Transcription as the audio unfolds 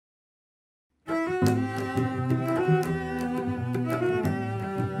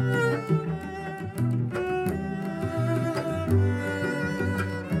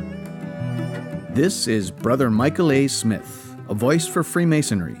This is Brother Michael A. Smith, a voice for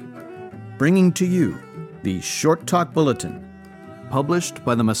Freemasonry, bringing to you the Short Talk Bulletin, published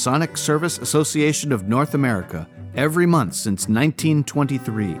by the Masonic Service Association of North America every month since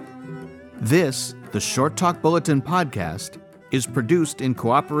 1923. This, the Short Talk Bulletin podcast, is produced in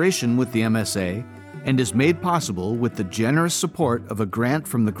cooperation with the MSA and is made possible with the generous support of a grant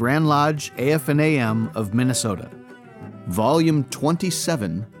from the Grand Lodge AF&AM of Minnesota. Volume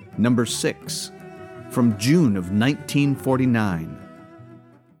 27, Number 6, from June of 1949.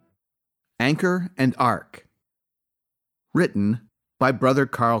 Anchor and Ark. Written by Brother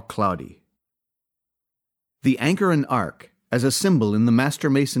Carl Cloudy. The anchor and ark, as a symbol in the Master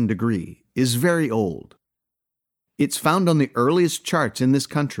Mason degree, is very old. It's found on the earliest charts in this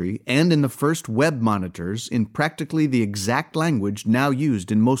country and in the first web monitors in practically the exact language now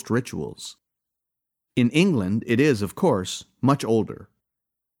used in most rituals. In England, it is, of course, much older.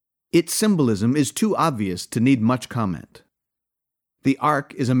 Its symbolism is too obvious to need much comment. The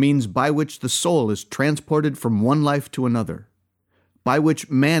ark is a means by which the soul is transported from one life to another, by which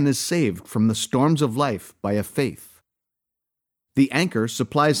man is saved from the storms of life by a faith. The anchor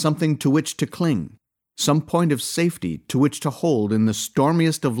supplies something to which to cling, some point of safety to which to hold in the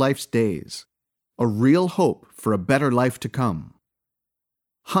stormiest of life's days, a real hope for a better life to come.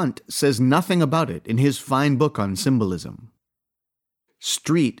 Hunt says nothing about it in his fine book on symbolism.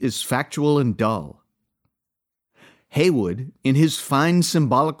 Street is factual and dull. Haywood, in his fine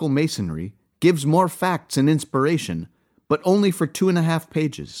symbolical masonry, gives more facts and inspiration, but only for 2.5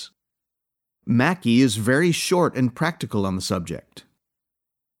 pages. Mackey is very short and practical on the subject.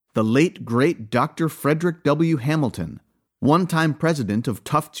 The late great Dr. Frederick W. Hamilton, one-time president of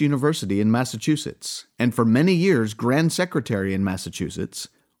Tufts University in Massachusetts, and for many years Grand Secretary in Massachusetts,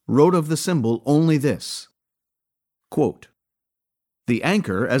 wrote of the symbol only this, quote, "The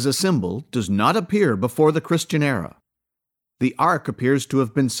anchor as a symbol does not appear before the Christian era. The ark appears to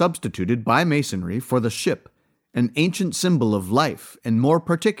have been substituted by Masonry for the ship, an ancient symbol of life and more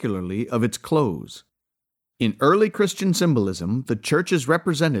particularly of its close. In early Christian symbolism, the church is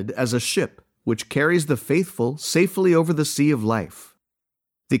represented as a ship which carries the faithful safely over the sea of life.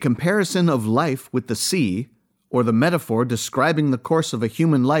 The comparison of life with the sea, or the metaphor describing the course of a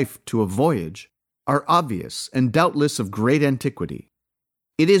human life to a voyage, are obvious and doubtless of great antiquity.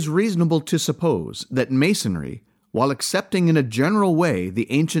 It is reasonable to suppose that Masonry, while accepting in a general way the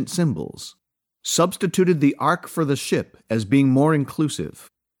ancient symbols, substituted the ark for the ship as being more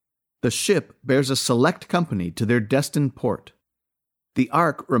inclusive. The ship bears a select company to their destined port. The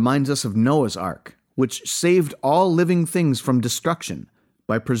ark reminds us of Noah's ark, which saved all living things from destruction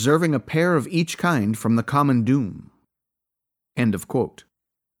by preserving a pair of each kind from the common doom." End of quote.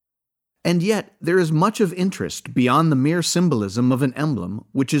 And yet, there is much of interest beyond the mere symbolism of an emblem,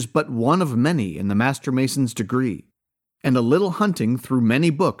 which is but one of many in the Master Mason's degree, and a little hunting through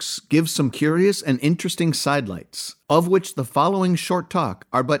many books gives some curious and interesting sidelights, of which the following short talk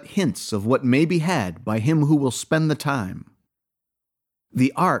are but hints of what may be had by him who will spend the time.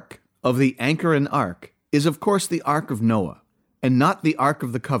 The ark of the anchor and ark is of course the Ark of Noah, and not the Ark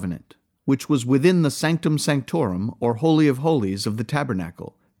of the Covenant, which was within the Sanctum Sanctorum or Holy of Holies of the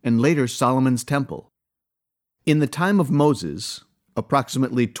Tabernacle, and later Solomon's Temple. In the time of Moses,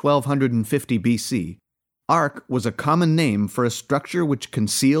 approximately 1250 BC, ark was a common name for a structure which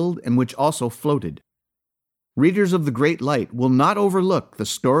concealed and which also floated. Readers of the Great Light will not overlook the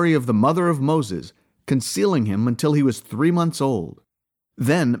story of the mother of Moses concealing him until he was 3 months old,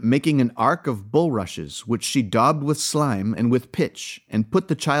 then making an ark of bulrushes which she daubed with slime and with pitch and put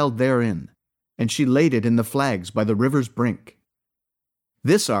the child therein, and she laid it in the flags by the river's brink.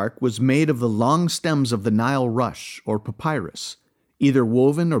 This ark was made of the long stems of the Nile rush, or papyrus, either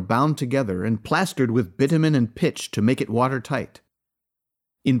woven or bound together and plastered with bitumen and pitch to make it watertight.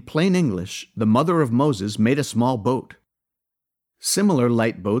 In plain English, the mother of Moses made a small boat. Similar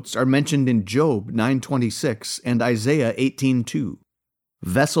light boats are mentioned in Job 9:26 and Isaiah 18:2,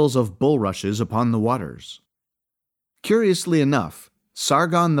 vessels of bulrushes upon the waters. Curiously enough,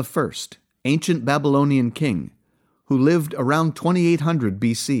 Sargon I, ancient Babylonian king, who lived around 2800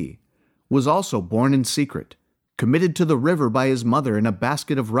 BC, was also born in secret, committed to the river by his mother in a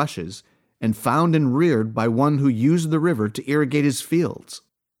basket of rushes, and found and reared by one who used the river to irrigate his fields.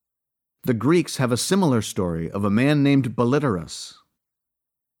 The Greeks have a similar story of a man named Bolytarus.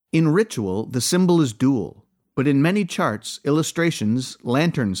 In ritual, the symbol is dual, but in many charts, illustrations,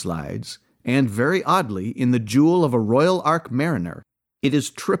 lantern slides, and very oddly, in the jewel of a Royal Ark Mariner, it is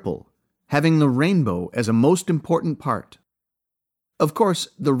triple, having the rainbow as a most important part. Of course,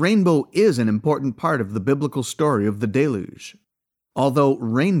 the rainbow is an important part of the biblical story of the deluge. Although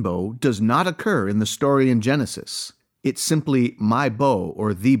rainbow does not occur in the story in Genesis, it's simply my bow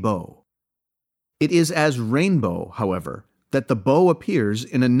or the bow. It is as rainbow, however, that the bow appears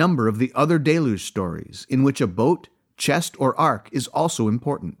in a number of the other deluge stories in which a boat, chest, or ark is also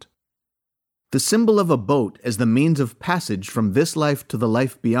important. The symbol of a boat as the means of passage from this life to the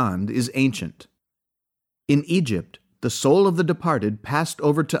life beyond is ancient. In Egypt, the soul of the departed passed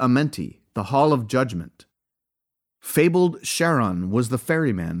over to Amenti, the hall of judgment. Fabled Charon was the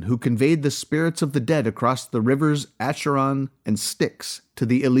ferryman who conveyed the spirits of the dead across the rivers Acheron and Styx to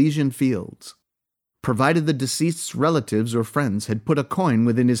the Elysian fields, provided the deceased's relatives or friends had put a coin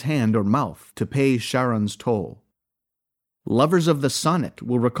within his hand or mouth to pay Charon's toll. Lovers of the sonnet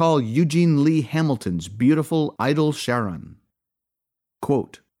will recall Eugene Lee Hamilton's beautiful Idle Charon.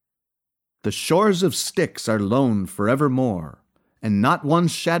 Quote, "The shores of Styx are lone forevermore, and not one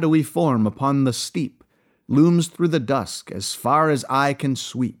shadowy form upon the steep looms through the dusk as far as eye can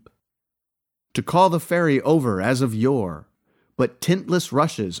sweep. To call the ferry over as of yore, but tintless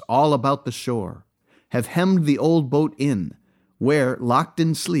rushes all about the shore have hemmed the old boat in, where, locked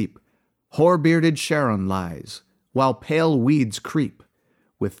in sleep, hoar-bearded Charon lies, while pale weeds creep,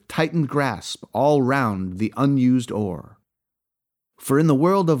 with tightened grasp all round the unused oar. For in the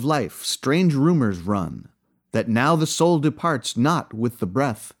world of life strange rumors run, that now the soul departs not with the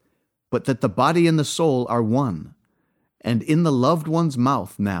breath, but that the body and the soul are one. And in the loved one's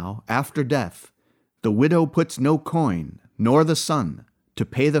mouth now, after death, the widow puts no coin, nor the son, to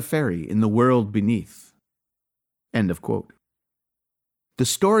pay the ferry in the world beneath." End of quote. The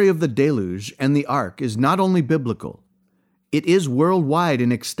story of the deluge and the ark is not only biblical, it is worldwide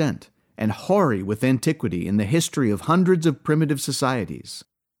in extent and hoary with antiquity in the history of hundreds of primitive societies.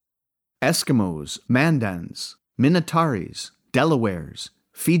 Eskimos, Mandans, Minnataris, Delawares,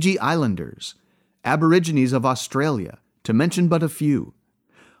 Fiji Islanders, Aborigines of Australia, to mention but a few,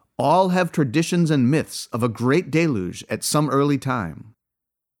 all have traditions and myths of a great deluge at some early time.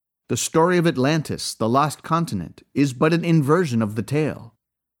 The story of Atlantis, the lost continent, is but an inversion of the tale.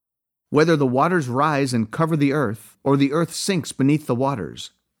 Whether the waters rise and cover the earth, or the earth sinks beneath the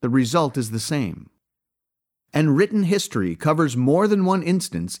waters, the result is the same. And written history covers more than one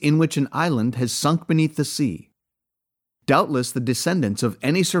instance in which an island has sunk beneath the sea. Doubtless the descendants of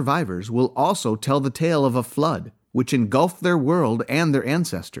any survivors will also tell the tale of a flood which engulfed their world and their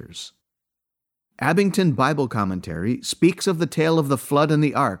ancestors. Abington Bible Commentary speaks of the tale of the flood and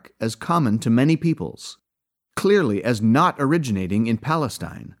the ark as common to many peoples, clearly as not originating in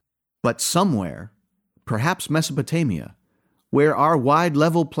Palestine, but somewhere, perhaps Mesopotamia, where are wide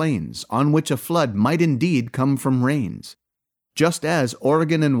level plains on which a flood might indeed come from rains, just as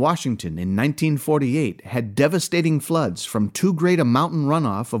Oregon and Washington in 1948 had devastating floods from too great a mountain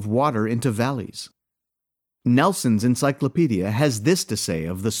runoff of water into valleys. Nelson's encyclopedia has this to say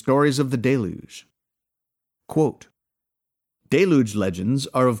of the stories of the deluge. Quote, "Deluge legends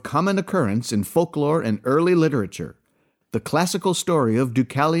are of common occurrence in folklore and early literature, the classical story of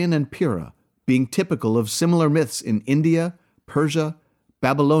Deucalion and Pyrrha being typical of similar myths in India, Persia,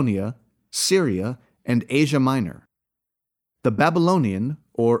 Babylonia, Syria, and Asia Minor. The Babylonian,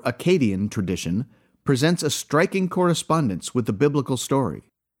 or Akkadian tradition presents a striking correspondence with the biblical story.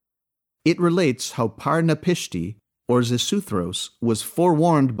 It relates how Par-Napishti, or Xisuthros, was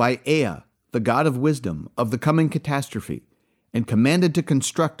forewarned by Ea, the god of wisdom, of the coming catastrophe, and commanded to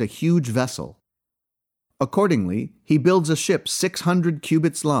construct a huge vessel. Accordingly, he builds a ship 600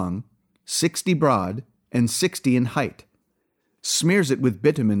 cubits long, 60 broad, and 60 in height, smears it with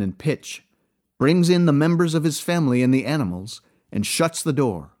bitumen and pitch, brings in the members of his family and the animals, and shuts the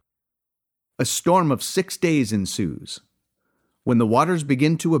door. A storm of 6 days ensues. When the waters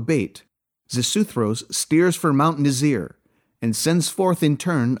begin to abate, Xisuthros steers for Mount Nizir, and sends forth in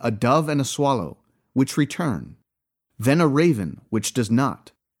turn a dove and a swallow, which return, then a raven, which does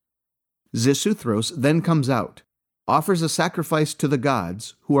not. Xisuthros then comes out, offers a sacrifice to the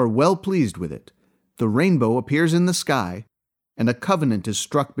gods, who are well pleased with it. The rainbow appears in the sky, and a covenant is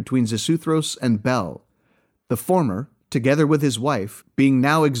struck between Xisuthros and Bel, the former, together with his wife, being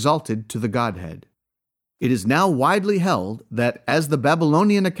now exalted to the godhead. It is now widely held that, as the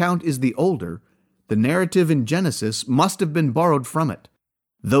Babylonian account is the older, the narrative in Genesis must have been borrowed from it,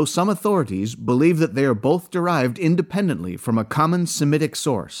 though some authorities believe that they are both derived independently from a common Semitic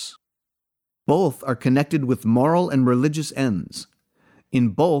source. Both are connected with moral and religious ends. In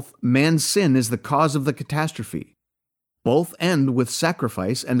both, man's sin is the cause of the catastrophe. Both end with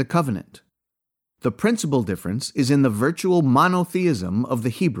sacrifice and a covenant. The principal difference is in the virtual monotheism of the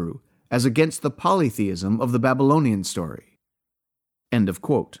Hebrew as against the polytheism of the Babylonian story." End of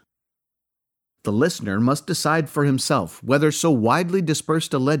quote. The listener must decide for himself whether so widely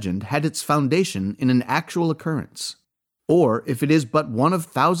dispersed a legend had its foundation in an actual occurrence, or if it is but one of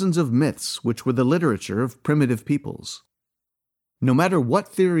thousands of myths which were the literature of primitive peoples. No matter what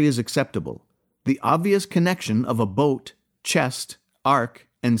theory is acceptable, the obvious connection of a boat, chest, ark,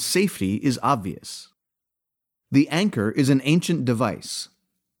 and safety is obvious. The anchor is an ancient device.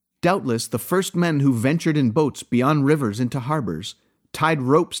 Doubtless the first men who ventured in boats beyond rivers into harbors tied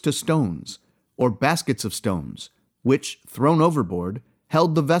ropes to stones, or baskets of stones, which, thrown overboard,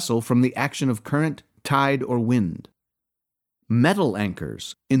 held the vessel from the action of current, tide, or wind. Metal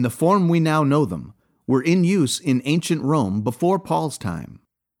anchors, in the form we now know them, were in use in ancient Rome before Paul's time.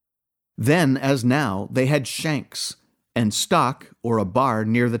 Then, as now, they had shanks, and stock, or a bar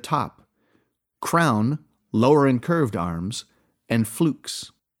near the top, crown, lower and curved arms, and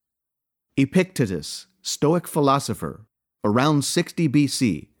flukes. Epictetus, Stoic philosopher, around 60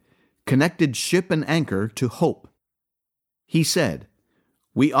 BC, connected ship and anchor to hope. He said,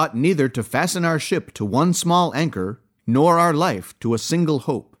 "We ought neither to fasten our ship to one small anchor, nor our life to a single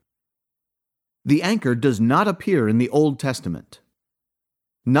hope." The anchor does not appear in the Old Testament.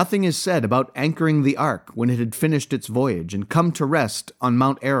 Nothing is said about anchoring the ark when it had finished its voyage and come to rest on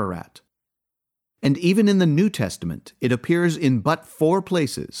Mount Ararat. And even in the New Testament, it appears in but 4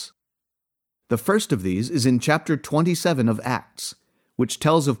 places. The first of these is in chapter 27 of Acts, which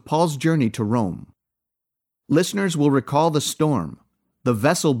tells of Paul's journey to Rome. Listeners will recall the storm, the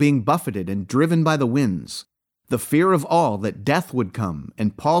vessel being buffeted and driven by the winds, the fear of all that death would come,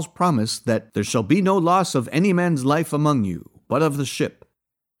 and Paul's promise that there shall be no loss of any man's life among you, but of the ship.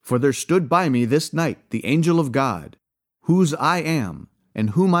 For there stood by me this night the angel of God, whose I am,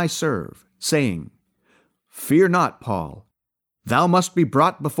 and whom I serve, saying, Fear not, Paul, thou must be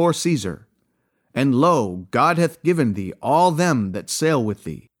brought before Caesar. And lo, God hath given thee all them that sail with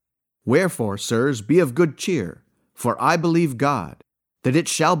thee. Wherefore, sirs, be of good cheer, for I believe God, that it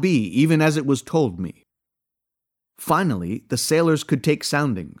shall be even as it was told me. Finally, the sailors could take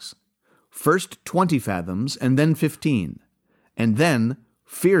soundings, first 20 fathoms and then 15, and then,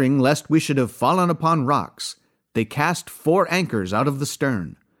 fearing lest we should have fallen upon rocks, they cast 4 anchors out of the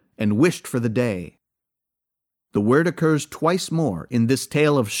stern, and wished for the day. The word occurs twice more in this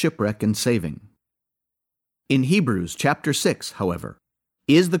tale of shipwreck and saving. In Hebrews chapter 6, however,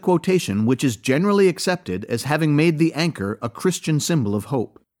 is the quotation which is generally accepted as having made the anchor a Christian symbol of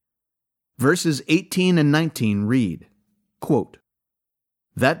hope. Verses 18 and 19 read, quote,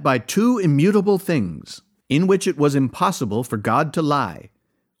 That by 2 immutable things, in which it was impossible for God to lie,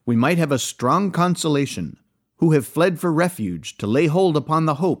 we might have a strong consolation, who have fled for refuge to lay hold upon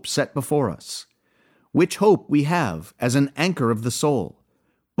the hope set before us, which hope we have as an anchor of the soul,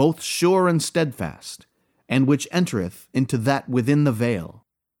 both sure and steadfast, and which entereth into that within the veil.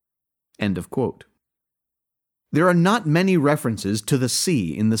 End of quote. There are not many references to the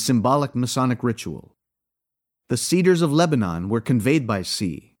sea in the symbolic Masonic ritual. The cedars of Lebanon were conveyed by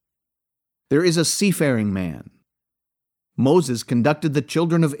sea. There is a seafaring man. Moses conducted the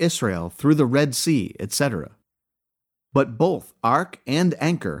children of Israel through the Red Sea, etc. But both ark and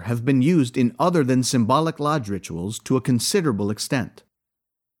anchor have been used in other than symbolic lodge rituals to a considerable extent.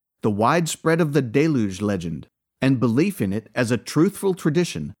 The widespread of the deluge legend and belief in it as a truthful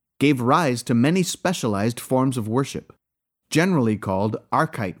tradition gave rise to many specialized forms of worship, generally called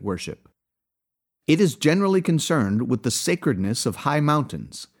arkite worship. It is generally concerned with the sacredness of high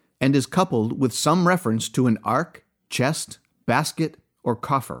mountains and is coupled with some reference to an ark, chest, basket, or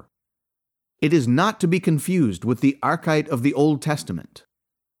coffer. It is not to be confused with the arkite of the Old Testament.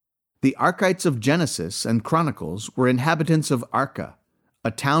 The arkites of Genesis and Chronicles were inhabitants of Arka,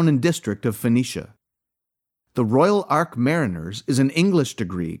 a town and district of Phoenicia. The Royal Ark Mariners is an English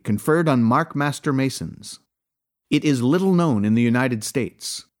degree conferred on Mark Master Masons. It is little known in the United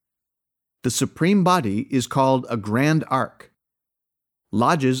States. The supreme body is called a Grand Ark.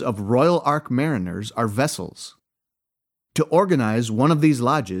 Lodges of Royal Ark Mariners are vessels. To organize one of these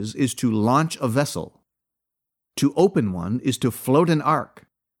lodges is to launch a vessel. To open one is to float an ark.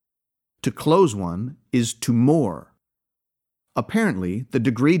 To close one is to moor. Apparently, the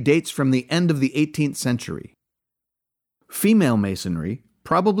degree dates from the end of the 18th century. Female Masonry,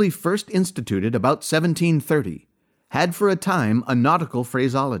 probably first instituted about 1730, had for a time a nautical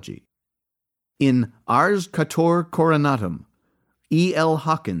phraseology. In Ars Cautor Coronatum, E. L.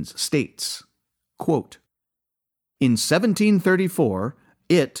 Hawkins states, quote, In 1734,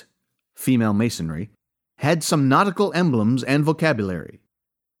 it, female Masonry, had some nautical emblems and vocabulary.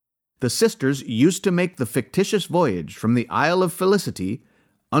 The sisters used to make the fictitious voyage from the Isle of Felicity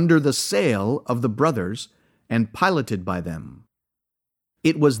under the sail of the brothers and piloted by them.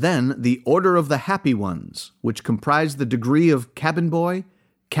 It was then the Order of the Happy Ones, which comprised the degree of cabin boy,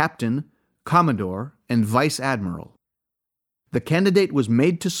 captain, commodore, and vice admiral. The candidate was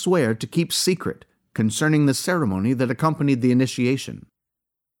made to swear to keep secret concerning the ceremony that accompanied the initiation.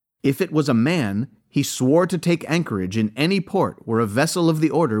 If it was a man, he swore to take anchorage in any port where a vessel of the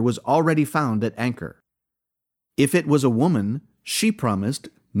order was already found at anchor. If it was a woman, she promised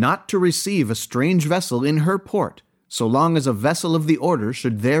not to receive a strange vessel in her port so long as a vessel of the order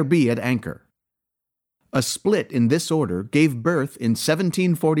should there be at anchor. A split in this order gave birth in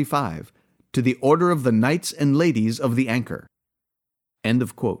 1745 to the Order of the Knights and Ladies of the Anchor. End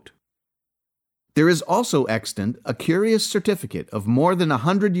of quote. There is also extant a curious certificate of more than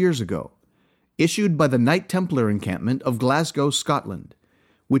 100 years ago, issued by the Knight Templar encampment of Glasgow, Scotland,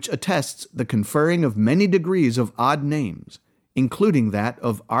 which attests the conferring of many degrees of odd names, including that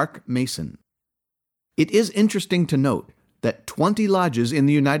of Arch-Mason. It is interesting to note that 20 lodges in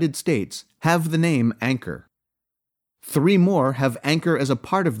the United States have the name Anchor. 3 more have Anchor as a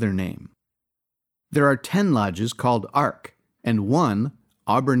part of their name. There are 10 lodges called Ark, and 1,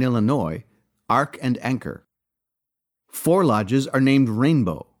 Auburn, Illinois, Ark and Anchor. 4 lodges are named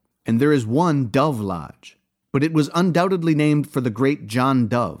Rainbow, and there is 1 Dove Lodge, but it was undoubtedly named for the great John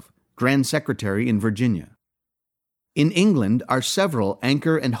Dove, Grand Secretary in Virginia. In England are several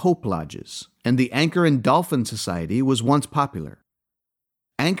Anchor and Hope lodges, and the Anchor and Dolphin Society was once popular.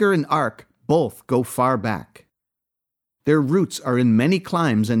 Anchor and Ark both go far back. Their roots are in many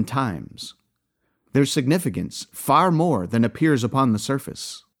climes and times. Their significance far more than appears upon the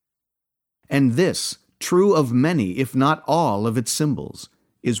surface. And this, true of many, if not all, of its symbols,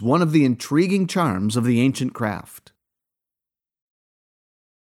 is one of the intriguing charms of the ancient craft.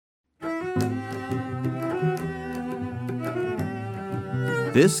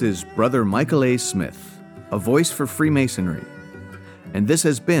 This is Brother Michael A. Smith, a voice for Freemasonry, and this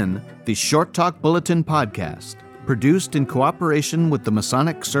has been the Short Talk Bulletin podcast, produced in cooperation with the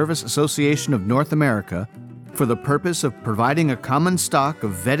Masonic Service Association of North America for the purpose of providing a common stock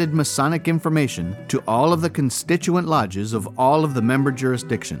of vetted Masonic information to all of the constituent lodges of all of the member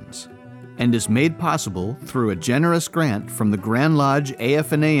jurisdictions, and is made possible through a generous grant from the Grand Lodge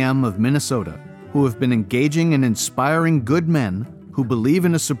AF&AM of Minnesota, who have been engaging and inspiring good men who believe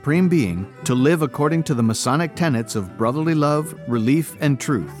in a supreme being to live according to the Masonic tenets of brotherly love, relief, and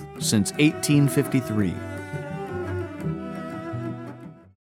truth since 1853.